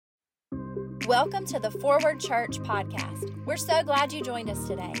Welcome to the Forward Church podcast. We're so glad you joined us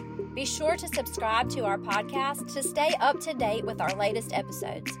today. Be sure to subscribe to our podcast to stay up to date with our latest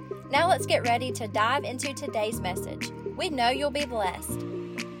episodes. Now let's get ready to dive into today's message. We know you'll be blessed.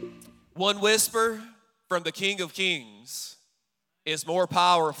 One whisper from the King of Kings is more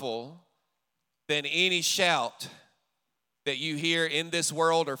powerful than any shout that you hear in this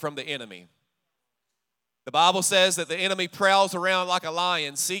world or from the enemy. The Bible says that the enemy prowls around like a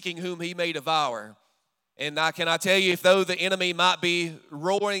lion, seeking whom he may devour. And can I tell you, if though the enemy might be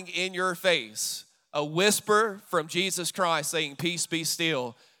roaring in your face, a whisper from Jesus Christ saying, "Peace, be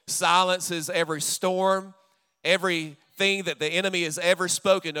still," silences every storm, everything that the enemy has ever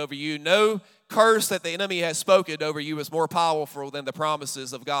spoken over you. No curse that the enemy has spoken over you is more powerful than the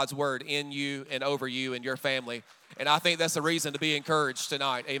promises of God's word in you and over you and your family. And I think that's a reason to be encouraged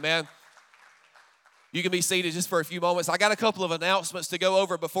tonight. Amen. You can be seated just for a few moments. I got a couple of announcements to go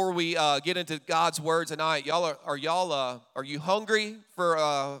over before we get into God's word tonight. Are you hungry for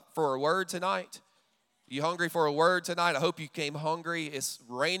a word tonight? You hungry for a word tonight? I hope you came hungry. It's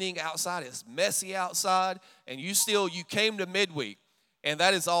raining outside. It's messy outside, and you came to midweek, and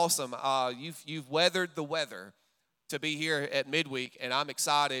that is awesome. You've weathered the weather to be here at midweek, and I'm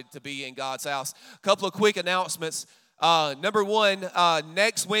excited to be in God's house. A couple of quick announcements. Number one,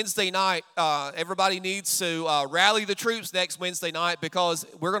 next Wednesday night, everybody needs to rally the troops next Wednesday night because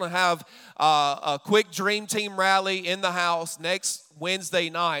we're going to have a quick Dream Team rally in the house next Wednesday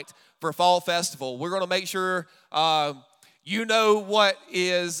night for Fall Festival. We're going to make sure you know what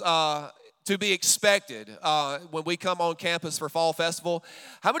is to be expected when we come on campus for Fall Festival.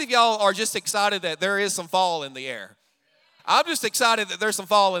 How many of y'all are just excited that there is some fall in the air? I'm just excited that there's some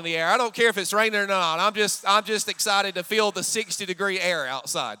fall in the air. I don't care if it's raining or not. I'm just excited to feel the 60-degree air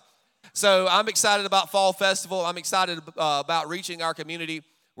outside. So I'm excited about Fall Festival. I'm excited about reaching our community.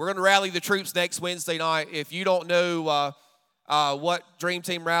 We're going to rally the troops next Wednesday night. If you don't know what Dream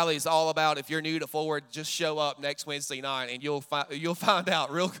Team Rally is all about, if you're new to Forward, just show up next Wednesday night, and you'll find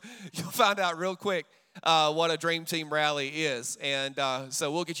out real quick what a Dream Team Rally is. And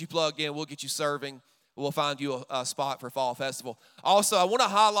so we'll get you plugged in. We'll get you serving. We'll find you a spot for Fall Festival. Also, I want to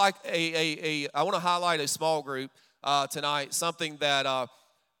highlight a small group tonight. Something that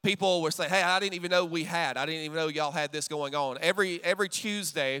people were saying, "Hey, I didn't even know we had. I didn't even know y'all had this going on." Every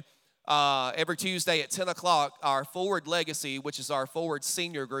Tuesday at 10 o'clock, our Forward Legacy, which is our Forward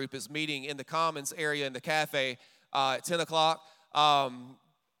Senior group, is meeting in the Commons area in the cafe at 10 o'clock. I'm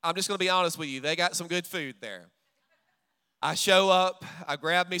just going to be honest with you. They got some good food there. I show up. I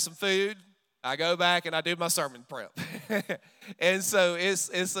grab me some food. I go back and I do my sermon prep. And so it's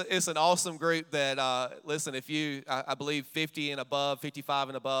an awesome group that, listen, if I believe 50 and above, 55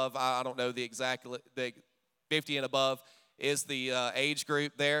 and above, I don't know the 50 and above is the age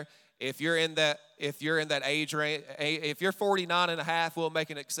group there. If you're in that age range, if you're 49 and a half, we'll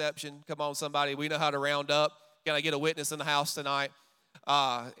make an exception. Come on, somebody. We know how to round up. Can I get a witness in the house tonight?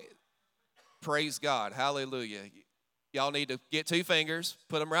 Praise God. Hallelujah. Y'all need to get two fingers,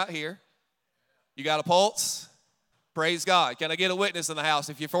 put them right here. You got a pulse? Praise God. Can I get a witness in the house?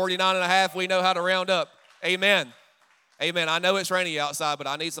 If you're 49 and a half, we know how to round up. Amen. Amen. I know it's rainy outside, but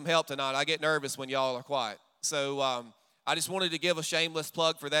I need some help tonight. I get nervous when y'all are quiet. So I just wanted to give a shameless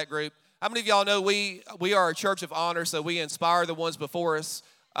plug for that group. How many of y'all know we are a church of honor, so we inspire the ones before us,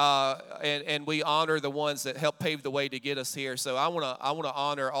 and we honor the ones that help pave the way to get us here. So I want to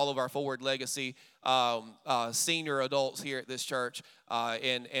honor all of our Forward Legacy senior adults here at this church,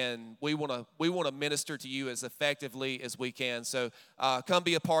 and we want to minister to you as effectively as we can. So come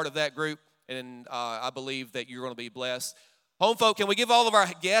be a part of that group, and I believe that you're going to be blessed. Home folk, can we give all of our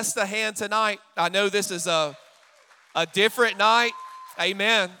guests a hand tonight? I know this is a different night.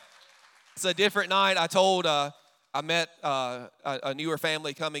 Amen. It's a different night. I met a newer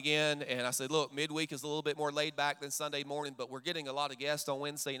family coming in, and I said, look, midweek is a little bit more laid back than Sunday morning, but we're getting a lot of guests on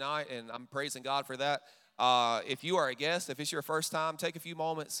Wednesday night, and I'm praising God for that. If you are a guest, if it's your first time, take a few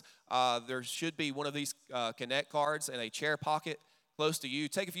moments. There should be one of these Connect cards in a chair pocket close to you.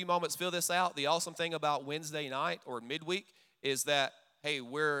 Take a few moments, fill this out. The awesome thing about Wednesday night or midweek is that, hey,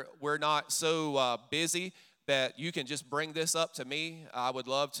 we're not so busy that you can just bring this up to me. I would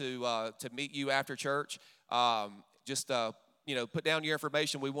love to meet you after church. Put down your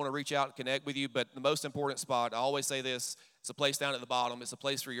information. We want to reach out and connect with you. But the most important spot, I always say this, it's a place down at the bottom. It's a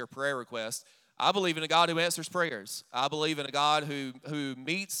place for your prayer request. I believe in a God who answers prayers. I believe in a God who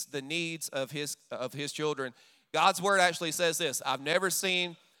meets the needs of his children. God's word actually says this: I've never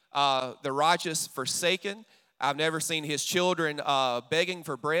seen the righteous forsaken. I've never seen his children begging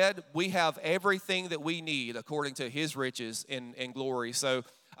for bread. We have everything that we need according to his riches in glory. So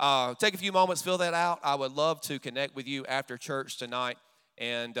take a few moments, fill that out. I would love to connect with you after church tonight.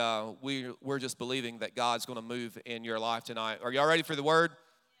 And we're just believing that God's going to move in your life tonight. Are y'all ready for the word?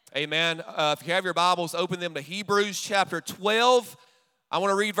 Amen. If you have your Bibles, open them to Hebrews chapter 12. I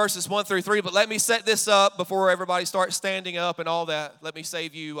want to read verses 1 through 3, but let me set this up before everybody starts standing up and all that. Let me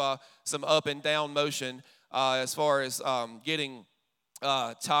save you some up and down motion as far as getting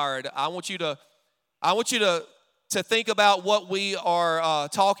tired. I want you to think about what we are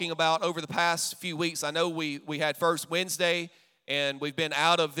talking about over the past few weeks. I know we had First Wednesday, and we've been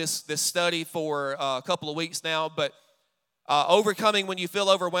out of this study for a couple of weeks now, but Overcoming When You Feel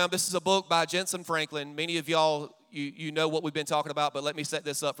Overwhelmed. This is a book by Jensen Franklin. Many of y'all, you know what we've been talking about, but let me set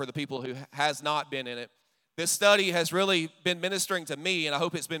this up for the people who has not been in it. This study has really been ministering to me, and I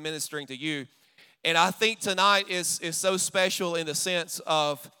hope it's been ministering to you. And I think tonight is so special in the sense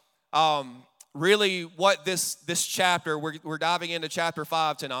of really what this chapter, we're diving into chapter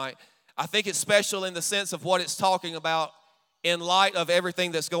 5 tonight. I think it's special in the sense of what it's talking about in light of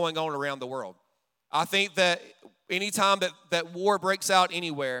everything that's going on around the world. I think that anytime that war breaks out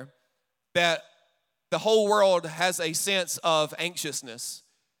anywhere, that the whole world has a sense of anxiousness,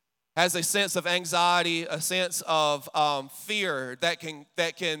 has a sense of anxiety, a sense of fear that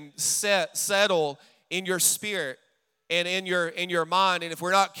can settle in your spirit and in your mind. And if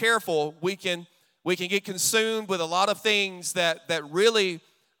we're not careful, we can get consumed with a lot of things that really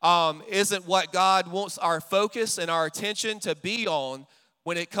isn't what God wants our focus and our attention to be on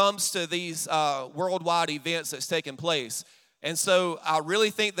when it comes to these worldwide events that's taking place. And so I really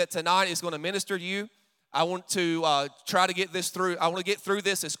think that tonight is going to minister to you. I want to try to get this through. I want to get through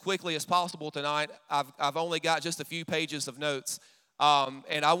this as quickly as possible tonight. I've only got just a few pages of notes.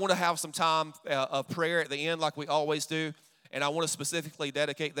 And I want to have some time of prayer at the end like we always do. And I want to specifically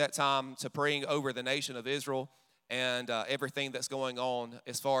dedicate that time to praying over the nation of Israel and everything that's going on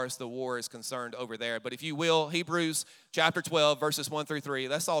as far as the war is concerned over there. But if you will, Hebrews chapter 12, verses 1 through 3.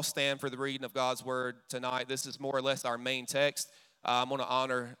 Let's all stand for the reading of God's word tonight. This is more or less our main text. I'm going to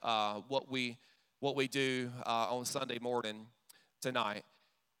honor what we do on Sunday morning tonight.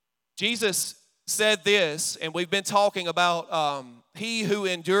 Jesus said this, and we've been talking about he who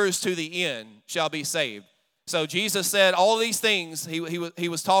endures to the end shall be saved. So Jesus said all these things. He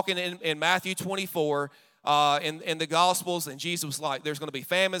was talking in Matthew 24, in the Gospels, and Jesus was like, there's going to be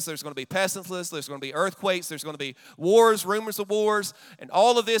famines, there's going to be pestilences, there's going to be earthquakes, there's going to be wars, rumors of wars, and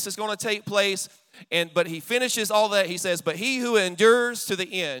all of this is going to take place. But he finishes all that. He says, but he who endures to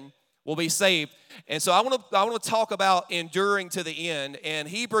the end will be saved. And so I want to talk about enduring to the end. And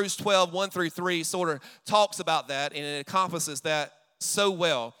Hebrews 12, 1 through 3 sort of talks about that, and it encompasses that so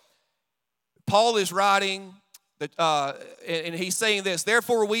well. Paul is writing, and he's saying this,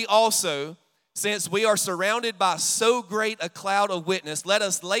 therefore we also, since we are surrounded by so great a cloud of witness, let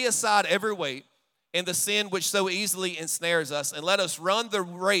us lay aside every weight and the sin which so easily ensnares us, and let us run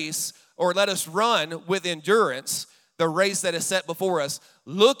with endurance the race that is set before us,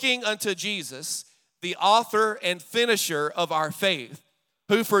 looking unto Jesus, the author and finisher of our faith,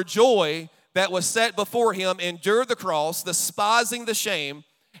 who for joy that was set before him endured the cross, despising the shame,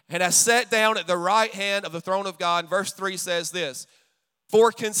 and has sat down at the right hand of the throne of God. And verse 3 says this,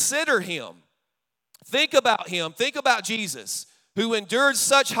 for consider him, think about Jesus, who endured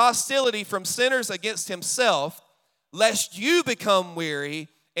such hostility from sinners against himself, lest you become weary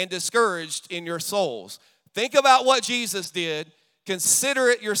and discouraged in your souls. Think about what Jesus did, consider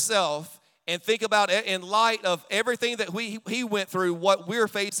it yourself, and think about it in light of everything that he went through, what we're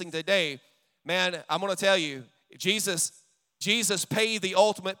facing today. Man, I'm going to tell you, Jesus paid the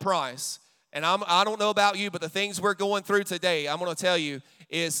ultimate price. And I don't know about you, but the things we're going through today, I'm going to tell you,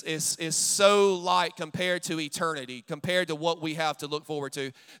 is so light compared to eternity, compared to what we have to look forward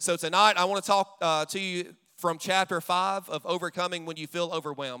to. So tonight, I want to talk to you from chapter 5 of Overcoming When You Feel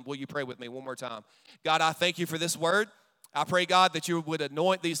Overwhelmed. Will you pray with me one more time? God, I thank you for this word. I pray, God, that you would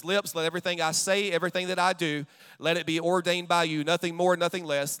anoint these lips. Let everything I say, everything that I do, let it be ordained by you. Nothing more, nothing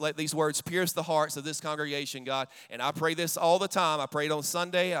less. Let these words pierce the hearts of this congregation, God. And I pray this all the time. I prayed on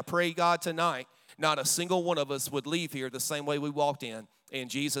Sunday. I pray, God, tonight, not a single one of us would leave here the same way we walked in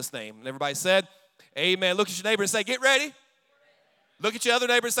Jesus' name. And everybody said, amen. Look at your neighbor and say, get ready. Look at your other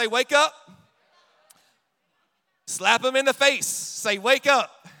neighbor and say, wake up. Slap him in the face. Say, wake up.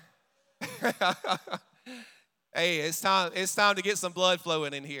 Hey, it's time to get some blood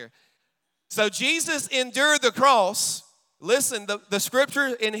flowing in here. So Jesus endured the cross. Listen, the scripture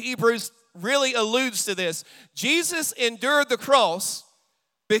in Hebrews really alludes to this. Jesus endured the cross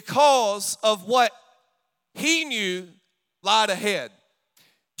because of what he knew lied ahead.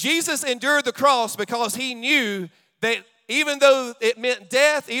 Jesus endured the cross because he knew that even though it meant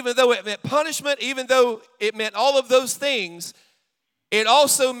death, even though it meant punishment, even though it meant all of those things, it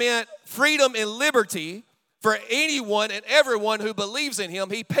also meant freedom and liberty for anyone and everyone who believes in him.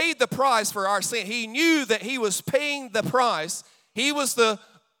 He paid the price for our sin. He knew that he was paying the price. He was the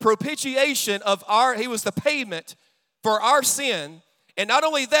propitiation he was the payment for our sin. And not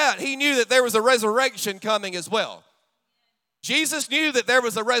only that, he knew that there was a resurrection coming as well. Jesus knew that there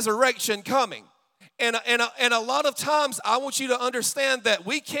was a resurrection coming. And a lot of times, I want you to understand that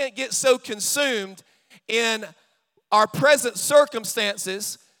we can't get so consumed in our present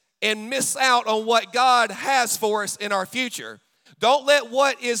circumstances and miss out on what God has for us in our future. Don't let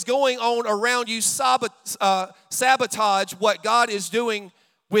what is going on around you sabotage what God is doing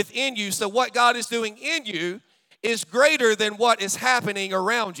within you. So what God is doing in you is greater than what is happening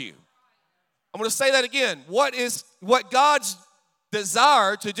around you. I'm going to say that again. What God's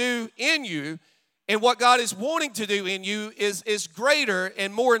desire to do in you and what God is wanting to do in you is greater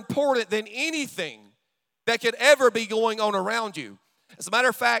and more important than anything that could ever be going on around you. As a matter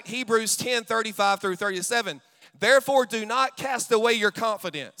of fact, Hebrews 10:35 through 37. Therefore, do not cast away your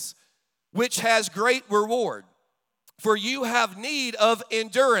confidence, which has great reward. For you have need of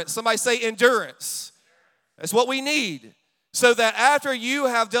endurance. Somebody say endurance. That's what we need. So that after you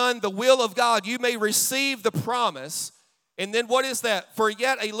have done the will of God, you may receive the promise. And then what is that? For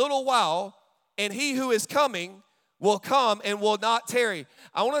yet a little while, and he who is coming will come and will not tarry.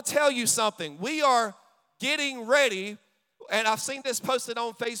 I want to tell you something. We are getting ready, and I've seen this posted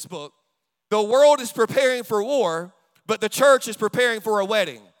on Facebook. The world is preparing for war, but the church is preparing for a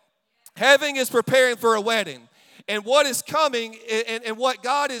wedding. Heaven is preparing for a wedding. And what is coming and what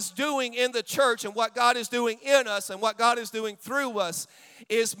God is doing in the church and what God is doing in us and what God is doing through us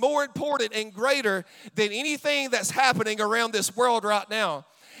is more important and greater than anything that's happening around this world right now.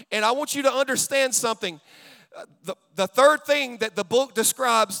 And I want you to understand something. The third thing that the book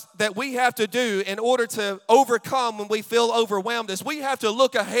describes that we have to do in order to overcome when we feel overwhelmed is we have to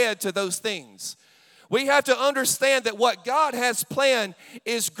look ahead to those things. We have to understand that what God has planned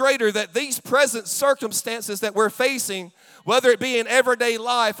is greater, that these present circumstances that we're facing, whether it be in everyday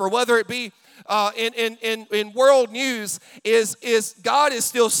life or whether it be in world news, is God is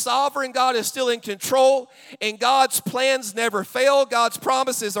still sovereign, God is still in control, and God's plans never fail. God's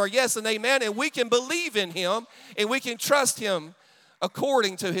promises are yes and amen, and we can believe in him and we can trust him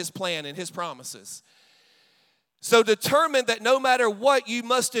according to his plan and his promises. So determine that no matter what you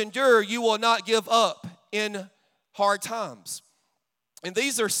must endure, you will not give up in hard times. And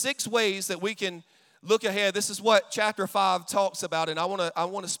these are 6 ways that we can look ahead. This is what chapter 5 talks about, and I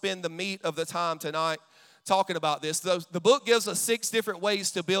want to spend the meat of the time tonight talking about this. The book gives us 6 different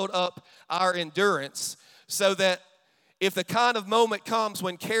ways to build up our endurance so that if the kind of moment comes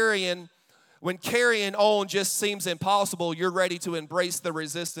when carrying on just seems impossible, you're ready to embrace the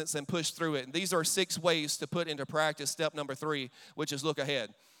resistance and push through it. And these are 6 ways to put into practice step number 3, which is look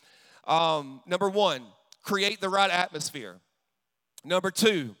ahead. Number 1, create the right atmosphere. Number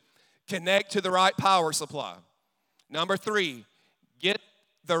 2, connect to the right power supply. Number 3, get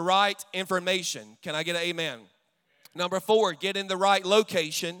the right information. Can I get an amen? Number 4, get in the right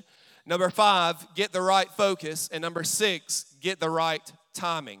location. Number 5, get the right focus. And number 6, get the right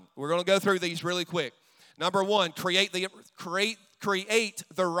timing. We're going to go through these really quick. Number 1, create the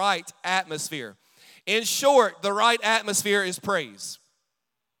right atmosphere. In short, the right atmosphere is praise.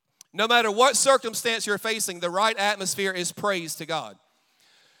 No matter what circumstance you're facing, the right atmosphere is praise to God.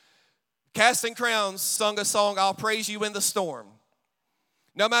 Casting Crowns sung a song, I'll praise you in the storm.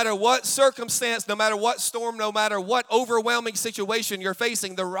 No matter what circumstance, no matter what storm, no matter what overwhelming situation you're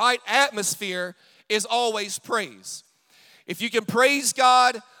facing, the right atmosphere is always praise. If you can praise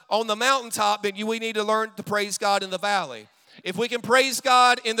God on the mountaintop, then we need to learn to praise God in the valley. If we can praise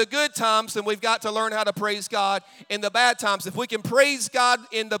God in the good times, then we've got to learn how to praise God in the bad times. If we can praise God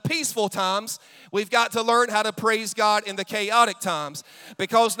in the peaceful times, we've got to learn how to praise God in the chaotic times.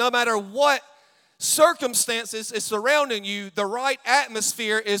 Because no matter what circumstances is surrounding you, the right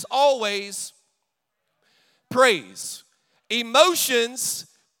atmosphere is always praise. Emotions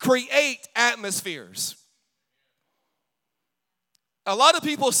create atmospheres. A lot of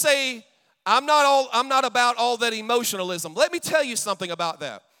people say, I'm not about all that emotionalism. Let me tell you something about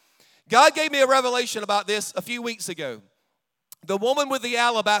that. God gave me a revelation about this a few weeks ago. The woman with the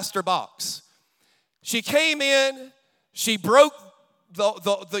alabaster box. She came in, she broke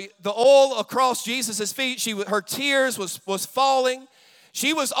the oil across Jesus' feet. Her tears was falling.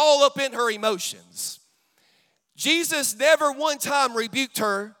 She was all up in her emotions. Jesus never one time rebuked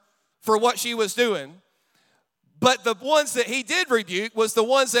her for what she was doing. But the ones that he did rebuke was the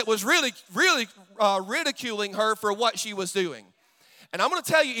ones that was really ridiculing her for what she was doing. And I'm going to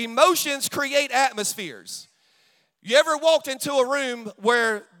tell you, emotions create atmospheres. You ever walked into a room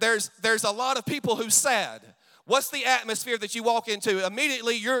where there's a lot of people who's sad? What's the atmosphere that you walk into?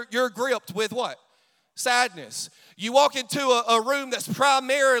 Immediately you're gripped with what? Sadness. You walk into a room that's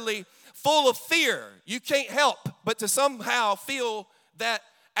primarily full of fear. You can't help but to somehow feel that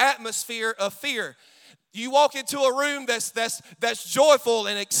atmosphere of fear. You walk into a room that's joyful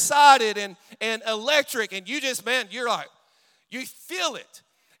and excited and electric, and you just, man, you're like, you feel it.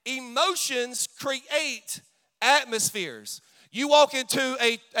 Emotions create atmospheres. You walk into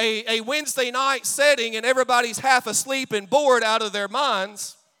a Wednesday night setting and everybody's half asleep and bored out of their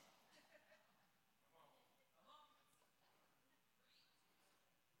minds.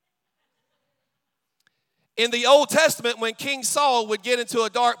 In the Old Testament, when King Saul would get into a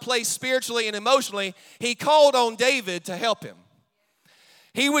dark place spiritually and emotionally, he called on David to help him.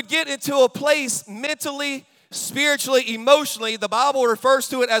 He would get into a place mentally, spiritually, emotionally. The Bible refers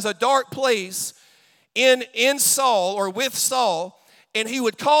to it as a dark place in Saul or with Saul, and he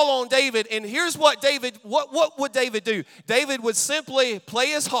would call on David. And here's what what would David do? David would simply play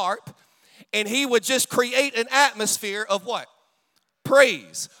his harp, and he would just create an atmosphere of what?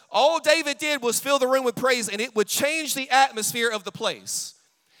 Praise. All David did was fill the room with praise, and it would change the atmosphere of the place.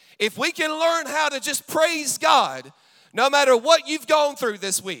 If we can learn how to just praise God, no matter what you've gone through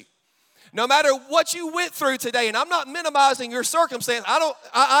this week, no matter what you went through today, and I'm not minimizing your circumstance.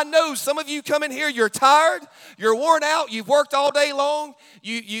 I know some of you come in here, you're tired, you're worn out, you've worked all day long.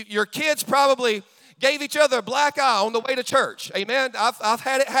 Your kids probably gave each other a black eye on the way to church. Amen. I've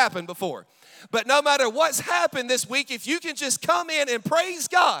had it happen before. But no matter what's happened this week, if you can just come in and praise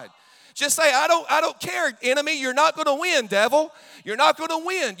God, just say, I don't care, enemy. You're not going to win, devil. You're not going to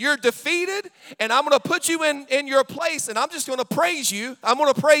win. You're defeated, and I'm going to put you in your place, and I'm just going to praise you. I'm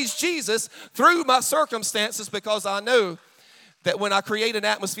going to praise Jesus through my circumstances because I know that when I create an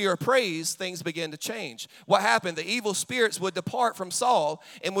atmosphere of praise, things begin to change. What happened? The evil spirits would depart from Saul,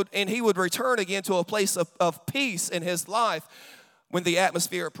 and he would return again to a place of peace in his life when the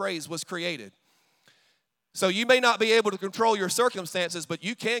atmosphere of praise was created. So you may not be able to control your circumstances, but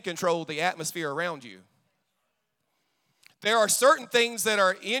you can control the atmosphere around you. There are certain things that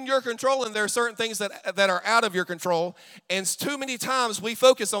are in your control, and there are certain things that are out of your control. And too many times we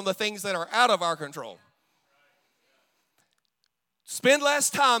focus on the things that are out of our control. Spend less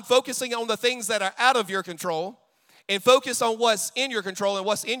time focusing on the things that are out of your control and focus on what's in your control. And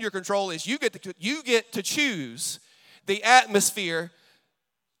what's in your control is you get to choose the atmosphere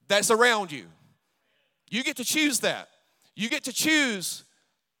that's around you. You get to choose that. You get to choose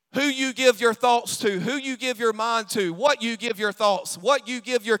who you give your thoughts to, who you give your mind to, what you give your thoughts, what you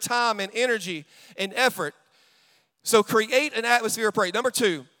give your time and energy and effort. So create an atmosphere of prayer. Number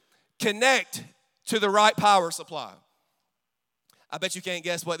 2, connect to the right power supply. I bet you can't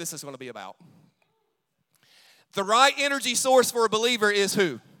guess what this is going to be about. The right energy source for a believer is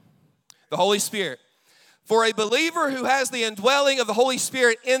who? The Holy Spirit. For a believer who has the indwelling of the Holy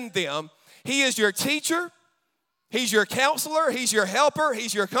Spirit in them, he is your teacher, he's your counselor, he's your helper,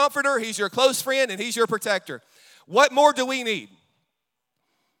 he's your comforter, he's your close friend, and he's your protector. What more do we need?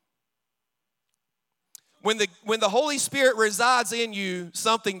 When the Holy Spirit resides in you,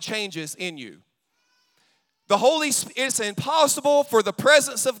 something changes in you. It's impossible for the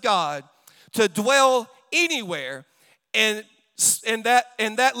presence of God to dwell anywhere and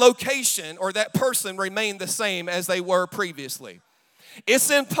that location or that person remain the same as they were previously.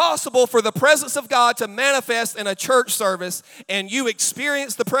 It's impossible for the presence of God to manifest in a church service and you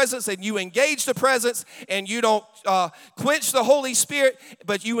experience the presence and you engage the presence and you don't quench the Holy Spirit,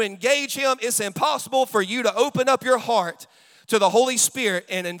 but you engage Him. It's impossible for you to open up your heart to the Holy Spirit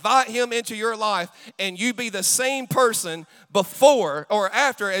and invite Him into your life and you be the same person before or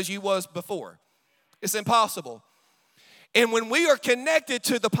after as you was before. It's impossible. And when we are connected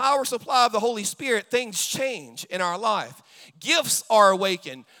to the power supply of the Holy Spirit, things change in our life. Gifts are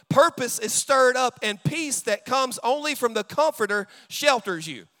awakened. Purpose is stirred up, and peace that comes only from the Comforter shelters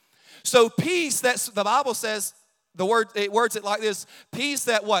you. So peace, the Bible says, it words it like this, peace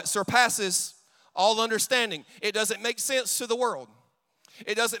that what? Surpasses all understanding. It doesn't make sense to the world.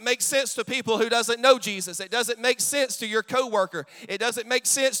 It doesn't make sense to people who doesn't know Jesus. It doesn't make sense to your coworker. It doesn't make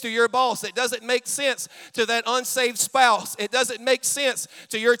sense to your boss. It doesn't make sense to that unsaved spouse. It doesn't make sense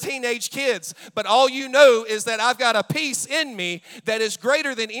to your teenage kids. But all you know is that I've got a peace in me that is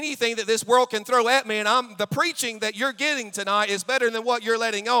greater than anything that this world can throw at me. And the preaching that you're getting tonight is better than what you're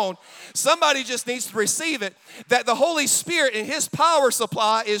letting on. Somebody just needs to receive it, that the Holy Spirit and His power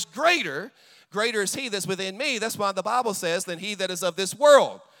supply is greater greater is he that's within me. That's why the Bible says, than he that is of this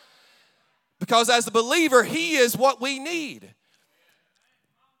world. Because as a believer, he is what we need.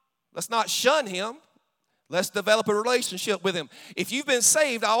 Let's not shun him. Let's develop a relationship with him. If you've been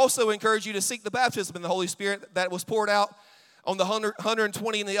saved, I also encourage you to seek the baptism in the Holy Spirit that was poured out on the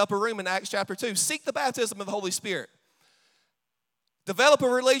 120 in the upper room in Acts chapter 2. Seek the baptism of the Holy Spirit. Develop a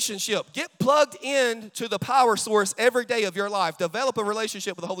relationship. Get plugged in to the power source every day of your life. Develop a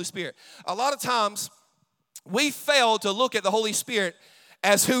relationship with the Holy Spirit. A lot of times, we fail to look at the Holy Spirit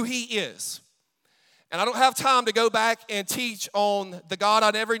as who he is. And I don't have time to go back and teach on the God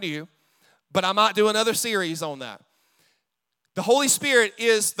I never knew, but I might do another series on that. The Holy Spirit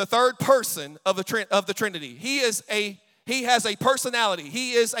is the third person of the Trinity. He has a personality.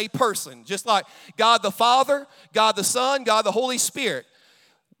 He is a person, just like God the Father, God the Son, God the Holy Spirit.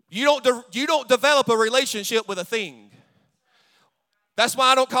 You don't develop a relationship with a thing. That's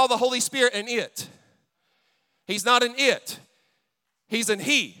why I don't call the Holy Spirit an it. He's not an it. He's an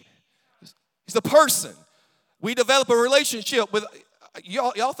he. He's a person. We develop a relationship with,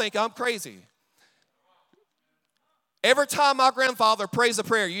 y'all think I'm crazy. Every time my grandfather prays a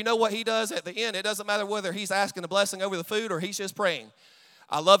prayer, you know what he does at the end? It doesn't matter whether he's asking a blessing over the food or he's just praying.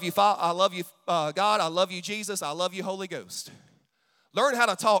 I love you, God. I love you, Jesus. I love you, Holy Ghost. Learn how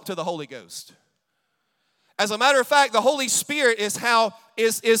to talk to the Holy Ghost. As a matter of fact, the Holy Spirit is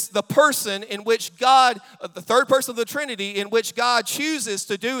the person in which God, the third person of the Trinity, in which God chooses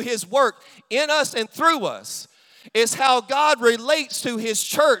to do his work in us and through us. It's how God relates to his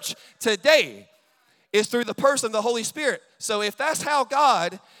church today. Is through the person of the Holy Spirit. So if that's how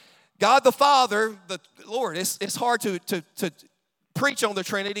God the Father, the Lord, it's hard to preach on the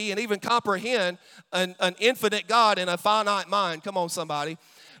Trinity and even comprehend an infinite God in a finite mind. Come on, somebody.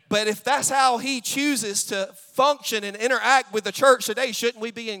 But if that's how he chooses to function and interact with the church today, shouldn't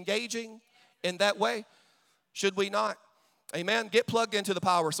we be engaging in that way? Should we not? Amen. Get plugged into the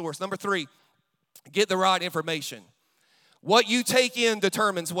power source. Number 3, get the right information. What you take in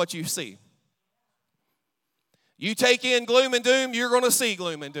determines what you see. You take in gloom and doom, you're going to see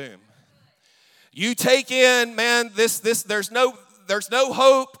gloom and doom. You take in, man, there's no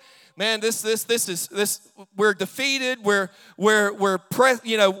hope. Man, this we're defeated. We're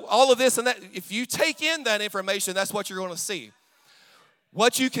all of this and that. If you take in that information, that's what you're going to see.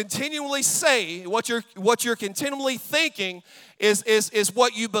 What you continually say, what you're continually thinking is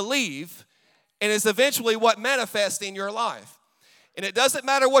what you believe, and is eventually what manifests in your life. And it doesn't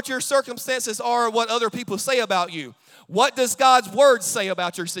matter what your circumstances are or what other people say about you. What does God's word say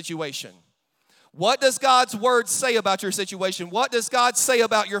about your situation? What does God's word say about your situation? What does God say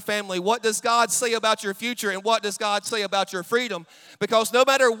about your family? What does God say about your future? And what does God say about your freedom? Because no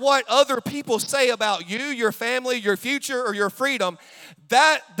matter what other people say about you, your family, your future, or your freedom,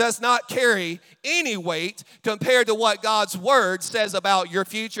 that does not carry any weight compared to what God's word says about your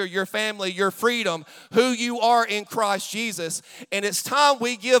future, your family, your freedom, who you are in Christ Jesus. And it's time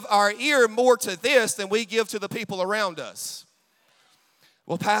we give our ear more to this than we give to the people around us.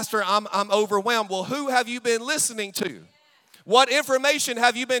 Well, Pastor, I'm overwhelmed. Well, who have you been listening to? What information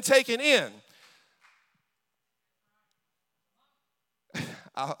have you been taking in?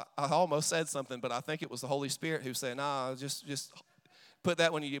 I almost said something, but I think it was the Holy Spirit who said, "Nah, just put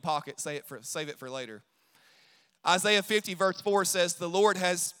that one in your pocket. Save it for later." Isaiah 50 verse 4 says, "The Lord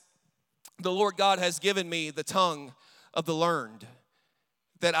God has given me the tongue of the learned,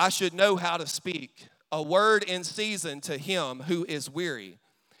 that I should know how to speak a word in season to him who is weary.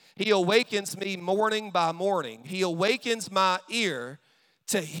 He awakens me morning by morning. He awakens my ear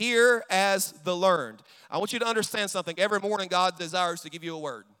to hear as the learned." I want you to understand something. Every morning God desires to give you a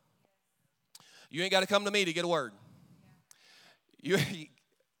word. You ain't got to come to me to get a word.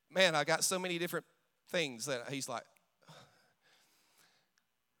 Man, I got so many different things that he's like.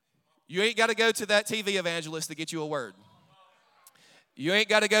 You ain't got to go to that TV evangelist to get you a word. You ain't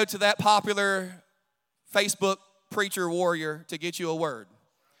got to go to that popular Facebook preacher warrior to get you a word.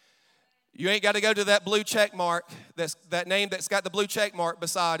 You ain't got to go to that blue check mark, that name that's got the blue check mark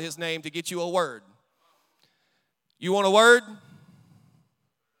beside his name to get you a word. You want a word?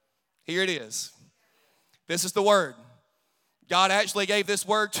 Here it is. This is the word. God actually gave this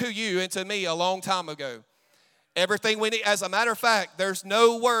word to you and to me a long time ago. Everything we need. As a matter of fact, there's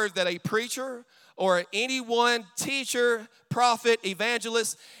no word that a preacher or anyone, teacher, prophet,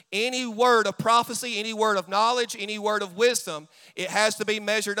 evangelist, any word of prophecy, any word of knowledge, any word of wisdom, it has to be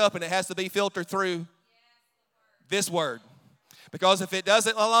measured up and it has to be filtered through this word. Because if it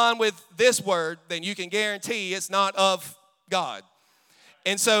doesn't align with this word, then you can guarantee it's not of God.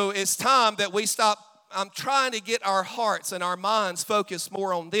 And so it's time that we stop I'm trying to get our hearts and our minds focused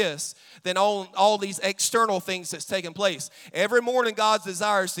more on this than on all these external things that's taking place. Every morning, God's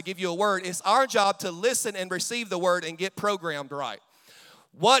desire is to give you a word. It's our job to listen and receive the word and get programmed right.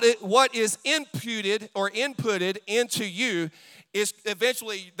 What is imputed or inputted into you is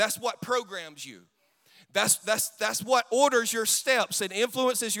eventually, that's what programs you. That's what orders your steps and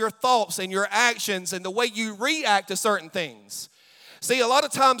influences your thoughts and your actions and the way you react to certain things. See, a lot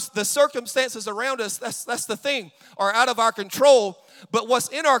of times the circumstances around us, that's the thing, are out of our control. But what's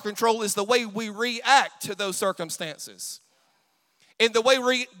in our control is the way we react to those circumstances. And the way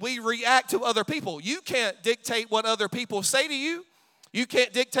we react to other people. You can't dictate what other people say to you. You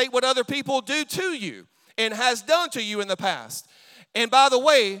can't dictate what other people do to you and has done to you in the past. And by the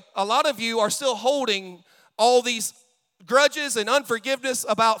way, a lot of you are still holding all these grudges and unforgiveness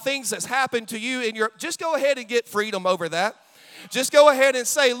about things that's happened to you. And just go ahead and get freedom over that. Just go ahead and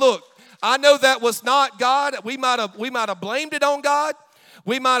say, look, I know that was not God. We might have blamed it on God.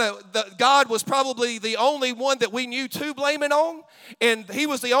 God was probably the only one that we knew to blame it on, and he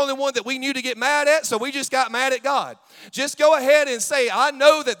was the only one that we knew to get mad at, so we just got mad at God. Just go ahead and say, I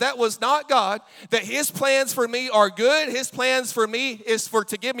know that was not God, that his plans for me are good. His plans for me is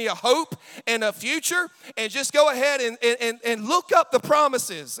to give me a hope and a future, and just go ahead and look up the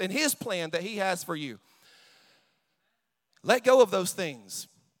promises and his plan that he has for you. Let go of those things.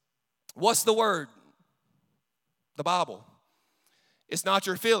 What's the word? The Bible. It's not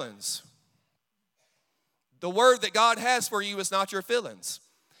your feelings. The word that God has for you is not your feelings.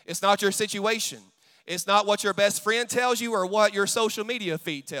 It's not your situation. It's not what your best friend tells you or what your social media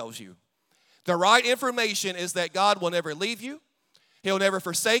feed tells you. The right information is that God will never leave you, he'll never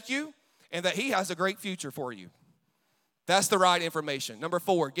forsake you, and that he has a great future for you. That's the right information. Number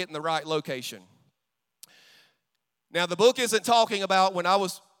 4, get in the right location. Now, the book isn't talking about when I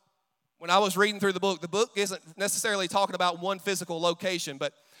was reading through the book isn't necessarily talking about one physical location,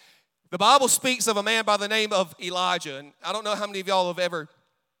 but the Bible speaks of a man by the name of Elijah. And I don't know how many of y'all have ever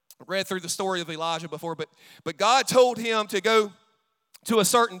read through the story of Elijah before, but God told him to go to a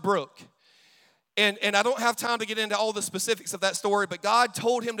certain brook. And I don't have time to get into all the specifics of that story, but God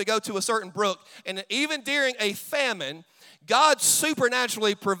told him to go to a certain brook. And even during a famine, God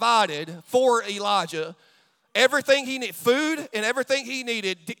supernaturally provided for Elijah everything he needed, food and everything he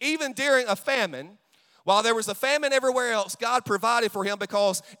needed, even during a famine. While there was a famine everywhere else, God provided for him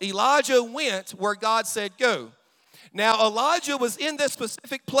because Elijah went where God said go. Now, Elijah was in this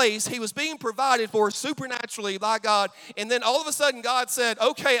specific place. He was being provided for supernaturally by God. And then all of a sudden, God said,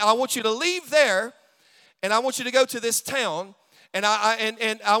 okay, I want you to leave there, and I want you to go to this town, and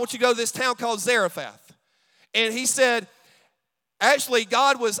I want you to go to this town called Zarephath. And he said, actually,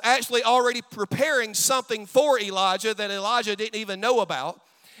 God was actually already preparing something for Elijah that Elijah didn't even know about.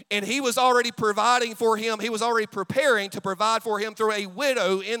 And he was already providing for him. He was already preparing to provide for him through a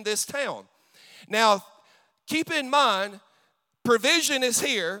widow in this town. Now, keep in mind, provision is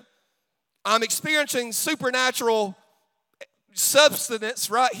here. I'm experiencing supernatural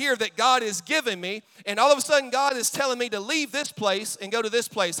substance right here that God is giving me. And all of a sudden, God is telling me to leave this place and go to this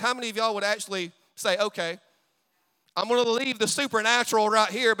place. How many of y'all would actually say, okay, I'm going to leave the supernatural right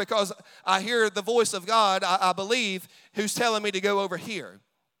here because I hear the voice of God, I believe, who's telling me to go over here.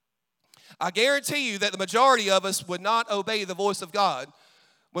 I guarantee you that the majority of us would not obey the voice of God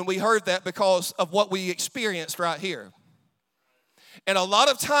when we heard that because of what we experienced right here. And a lot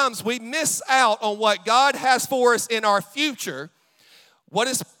of times we miss out on what God has for us in our future. What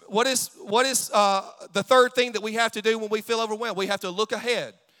is the third thing that we have to do when we feel overwhelmed? We have to look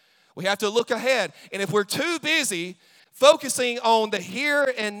ahead. We have to look ahead. And if we're too busy focusing on the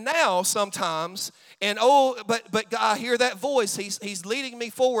here and now sometimes, and but I hear that voice. He's leading me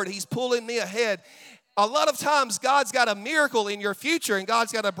forward. He's pulling me ahead. A lot of times God's got a miracle in your future, and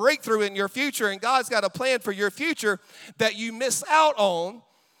God's got a breakthrough in your future, and God's got a plan for your future that you miss out on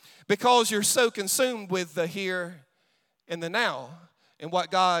because you're so consumed with the here and the now and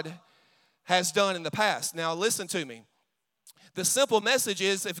what God has done in the past. Now listen to me. The simple message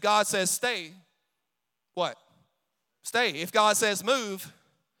is if God says stay, what? Stay. If God says move,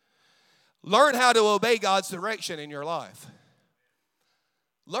 learn how to obey God's direction in your life.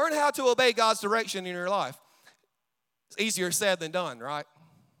 Learn how to obey God's direction in your life. It's easier said than done, right?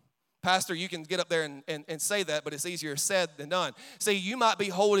 Pastor, you can get up there and say that, but it's easier said than done. See, you might be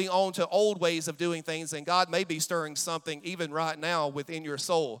holding on to old ways of doing things, and God may be stirring something even right now within your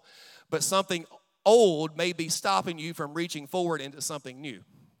soul, but something old may be stopping you from reaching forward into something new.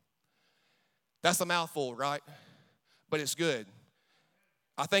 That's a mouthful, right? But it's good.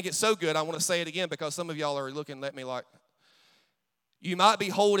 I think it's so good, I want to say it again because some of y'all are looking at me like, You might be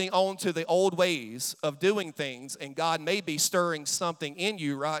holding on to the old ways of doing things, and God may be stirring something in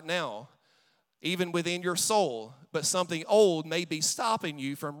you right now, even within your soul, but something old may be stopping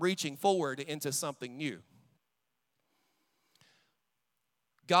you from reaching forward into something new.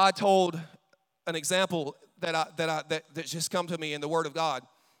 God told an example that just come to me in the Word of God.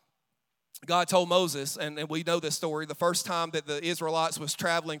 God told Moses, and we know this story, the first time that the Israelites was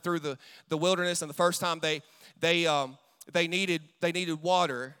traveling through the wilderness, and the first time they needed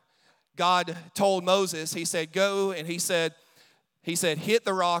water, God told Moses, he said, go, and he said, hit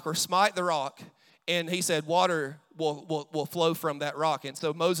the rock or smite the rock, and he said, water will flow from that rock. And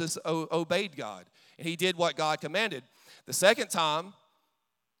so Moses obeyed God, and he did what God commanded. The second time,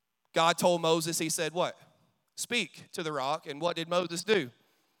 God told Moses, he said, what? Speak to the rock. And what did Moses do?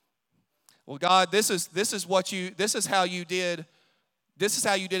 Well, God, this is how you did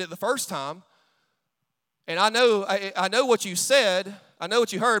it the first time. And I know what you said, I know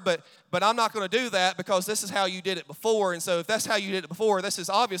what you heard, but I'm not going to do that because this is how you did it before. And so if that's how you did it before, this is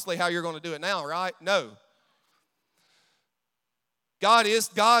obviously how you're going to do it now, right? No.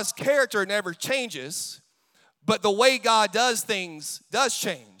 God's character never changes, but the way God does things does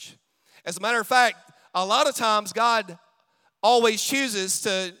change. As a matter of fact, a lot of times God always chooses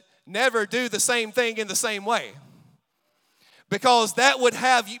to never do the same thing in the same way, because that would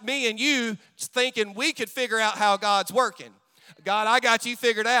have me and you thinking we could figure out how God's working. God, I got you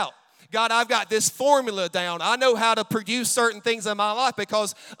figured out. God, I've got this formula down. I know how to produce certain things in my life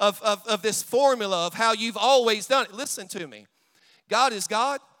because of this formula of how you've always done it. Listen to me. God is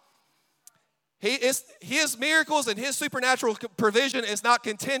God. His miracles and His supernatural provision is not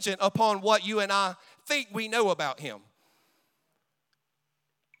contingent upon what you and I think we know about Him.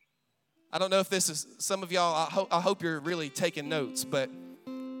 I don't know if this is, some of y'all, I hope you're really taking notes, but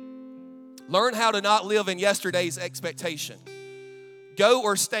learn how to not live in yesterday's expectation. Go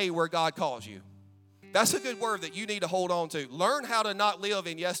or stay where God calls you. That's a good word that you need to hold on to. Learn how to not live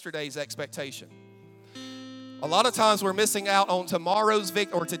in yesterday's expectation. A lot of times we're missing out on tomorrow's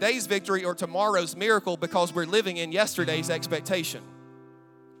or today's victory or tomorrow's miracle because we're living in yesterday's expectation.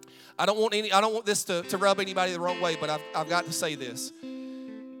 I don't want this to rub anybody the wrong way, but I've got to say this.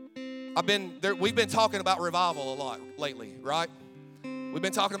 We've been talking about revival a lot lately, right? We've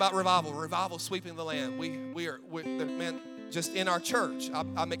been talking about revival sweeping the land. Man, just in our church,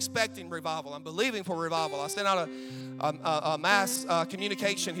 I'm expecting revival. I'm believing for revival. I sent out a mass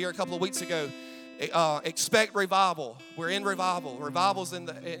communication here a couple of weeks ago. Expect revival. We're in revival. Revival's in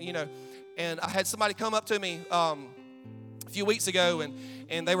the, and I had somebody come up to me a few weeks ago,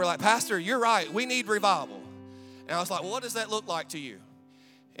 and they were like, Pastor, you're right. We need revival. And I was like, well, what does that look like to you?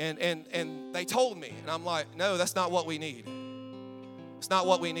 And they told me, and I'm like, no, that's not what we need. It's not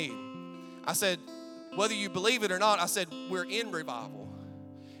what we need. I said, whether you believe it or not, I said, we're in revival.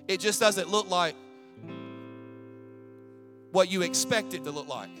 It just doesn't look like what you expect it to look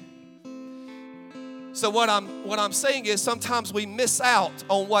like. So what I'm saying is sometimes we miss out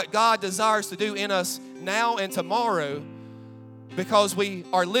on what God desires to do in us now and tomorrow because we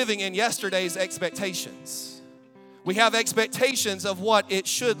are living in yesterday's expectations. We have expectations of what it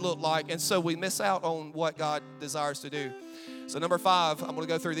should look like, and so we miss out on what God desires to do. So number 5, I'm going to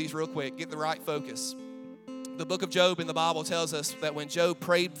go through these real quick. Get the right focus. The book of Job in the Bible tells us that when Job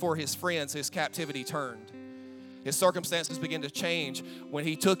prayed for his friends, his captivity turned. His circumstances began to change when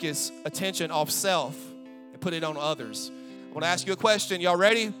he took his attention off self and put it on others. I want to ask you a question. Y'all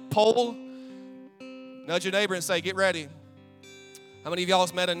ready? Poll. Nudge your neighbor and say, get ready. How many of y'all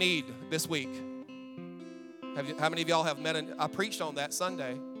has met a need this week? How many of y'all have met I preached on that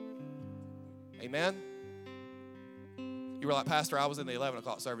Sunday. Amen. You were like, Pastor, I was in the 11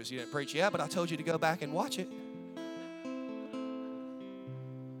 o'clock service. You didn't preach. Yeah, but I told you to go back and watch it.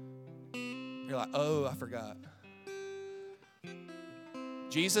 You're like, oh, I forgot.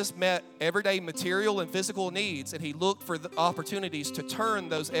 Jesus met everyday material and physical needs, and He looked for the opportunities to turn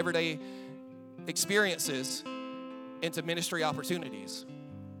those everyday experiences into ministry opportunities.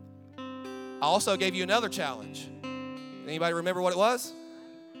 I also gave you another challenge. Anybody remember what it was?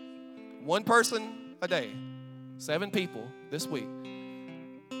 1 person a day. 7 people this week.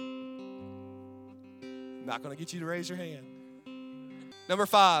 Not going to get you to raise your hand. Number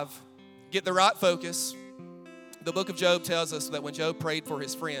 5, get the right focus. The book of Job tells us that when Job prayed for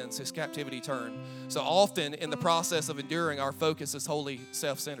his friends, his captivity turned. So often in the process of enduring, our focus is wholly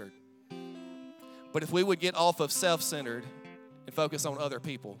self-centered. But if we would get off of self-centered and focus on other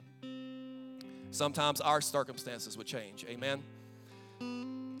people, sometimes our circumstances would change. Amen.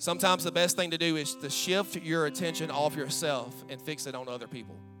 Sometimes the best thing to do is to shift your attention off yourself and fix it on other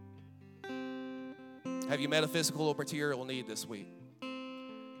people. Have you met a physical or material need this week?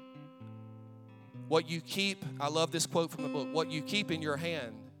 What you keep, I love this quote from the book, what you keep in your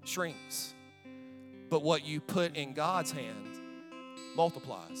hand shrinks, but what you put in God's hand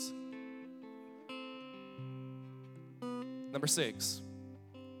multiplies. Number 6,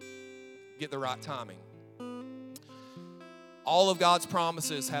 get the right timing. All of God's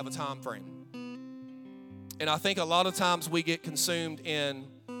promises have a time frame. And I think a lot of times we get consumed in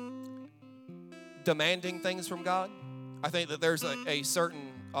demanding things from God. I think that there's a certain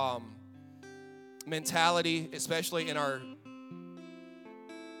mentality, especially in our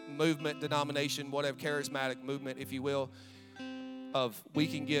movement, denomination, whatever, charismatic movement, if you will, of we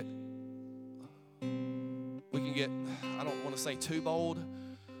can get, I don't want to say too bold,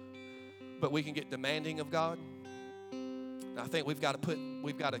 but we can get demanding of God. And I think we've got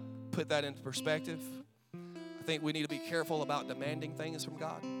to put that into perspective. I think we need to be careful about demanding things from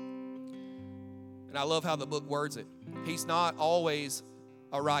God. And I love how the book words it. He's not always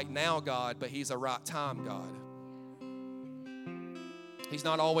a right now God, but he's a right time God. He's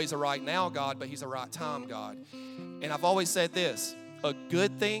not always a right now God, but he's a right time God. And I've always said this, a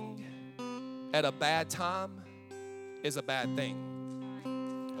good thing at a bad time is a bad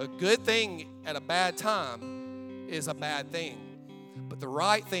thing. A good thing at a bad time is a bad thing. But the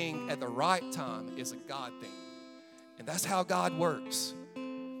right thing at the right time is a God thing. And that's how God works.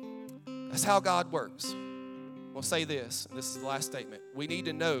 That's how God works. We'll say this, and this is the last statement. We need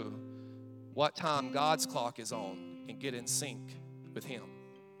to know what time God's clock is on and get in sync with him.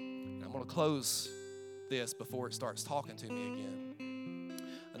 And I'm going to close this before it starts talking to me again.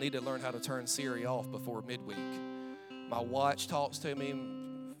 I need to learn how to turn Siri off before midweek. My watch talks to me,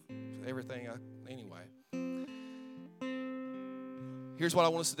 everything. Anyway. Here's what I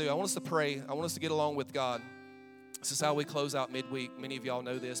want us to do. I want us to pray. I want us to get along with God. This is how we close out midweek. Many of y'all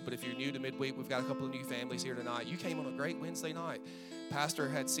know this, but if you're new to midweek, we've got a couple of new families here tonight. You came on a great Wednesday night. Pastor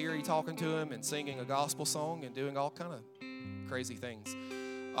had Siri talking to him and singing a gospel song and doing all kind of crazy things.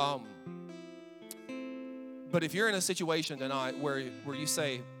 But if you're in a situation tonight where you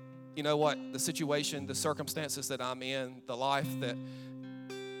say, you know what, the situation, the circumstances that I'm in, the life that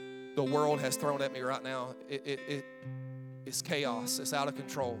the world has thrown at me right now, it's chaos. It's out of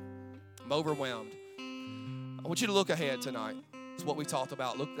control. I'm overwhelmed. I want you to look ahead tonight. It's what we talked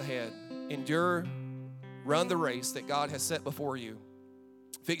about. Look ahead. Endure, run the race that God has set before you.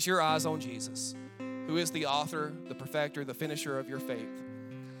 Fix your eyes on Jesus, who is the author, the perfecter, the finisher of your faith.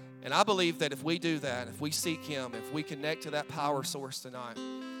 And I believe that if we do that, if we seek him, if we connect to that power source tonight,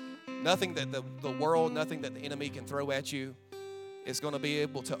 nothing that the world, nothing that the enemy can throw at you is going to be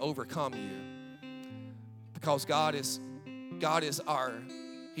able to overcome you. Because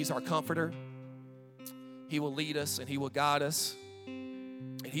he's our comforter. He will lead us and he will guide us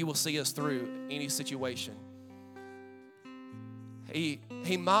and he will see us through any situation. He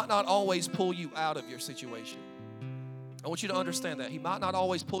might not always pull you out of your situation. I want you to understand that. He might not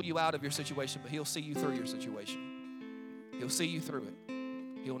always pull you out of your situation, but he'll see you through your situation. He'll see you through it.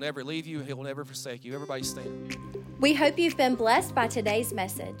 He'll never leave you and he'll never forsake you. Everybody stand. We hope you've been blessed by today's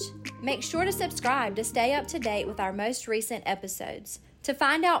message. Make sure to subscribe to stay up to date with our most recent episodes. To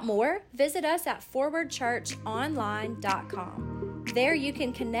find out more, visit us at forwardchurchonline.com. There you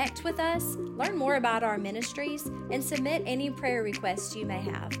can connect with us, learn more about our ministries, and submit any prayer requests you may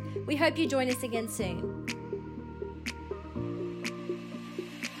have. We hope you join us again soon.